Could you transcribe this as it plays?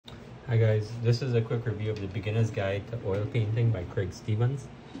Hi guys, this is a quick review of the Beginner's Guide to Oil Painting by Craig Stevens.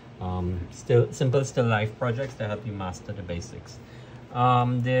 Still simple still life projects to help you master the basics.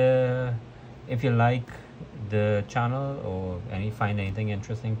 If you like the channel or find anything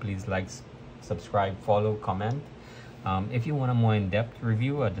interesting, please like, subscribe, follow, comment. If you want a more in-depth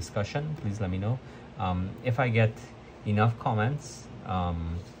review or discussion, please let me know. If I get enough comments,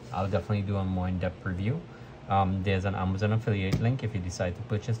 I'll definitely do a more in-depth review. There's an Amazon affiliate link if you decide to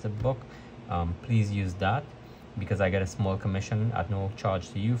purchase the book. Please use that because I get a small commission at no charge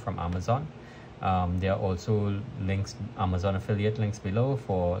to you from Amazon. There are also links, Amazon affiliate links below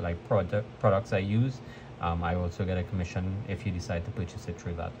for like products I use. I also get a commission if you decide to purchase it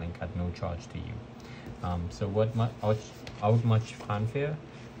through that link at no charge to you. So without much fanfare,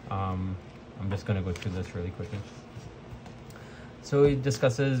 I'm just going to go through this really quickly. So it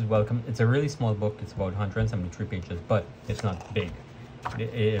discusses it's a really small book. It's about 173 pages, but it's not big.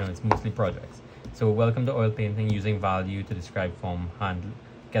 It's mostly projects. So welcome to oil painting, using value to describe form,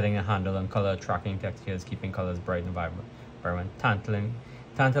 getting a handle on color, tracking textures, keeping colors bright and vibrant,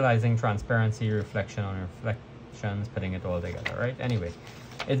 tantalizing transparency, reflection on reflections, putting it all together, right? Anyway,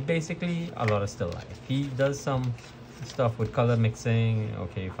 it's basically a lot of still life. He does some stuff with color mixing,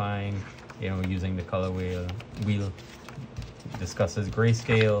 okay, fine, using the color wheel, discusses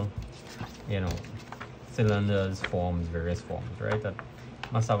grayscale, cylinders, forms, various forms, right? That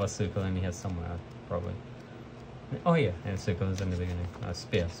must have a circle in here somewhere, probably. Oh yeah, and circle is in the beginning.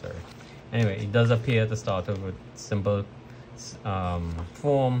 Sphere, sorry. Anyway, it does appear to start off with simple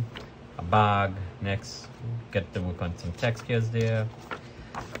form, a bag. Next, get to work on some textures there.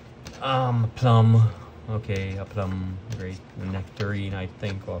 Plum, okay, a plum, great. Nectarine, I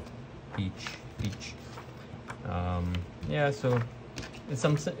think, or peach. Yeah, so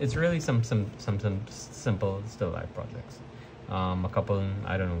it's really some simple still life projects. A couple,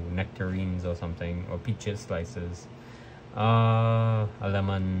 I don't know, nectarines or something, or peaches slices, a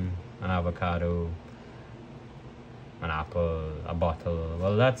lemon, an avocado, an apple, a bottle.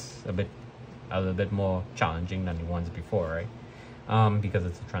 Well, that's a little bit more challenging than the ones before, right? Because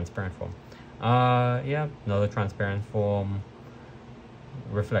it's a transparent form. Yeah, another transparent form.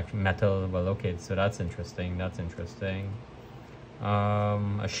 Reflect metal. Well, okay, so that's interesting.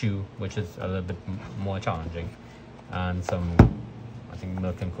 A shoe, which is a little bit more challenging, and some, I think,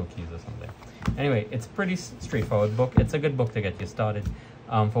 milk and cookies or something. Anyway, it's a pretty straightforward book. It's a good book to get you started.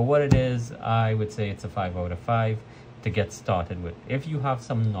 For what it is, I would say it's a 5 out of 5 to get started with. If you have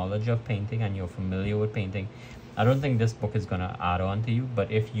some knowledge of painting and you're familiar with painting, I don't think this book is going to add on to you.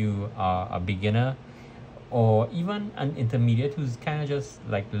 But if you are a beginner or even an intermediate who's kind of just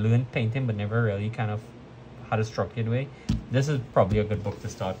like learned painting but never really kind of had a structured way, this is probably a good book to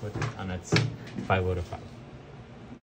start with, and it's 5 out of 5.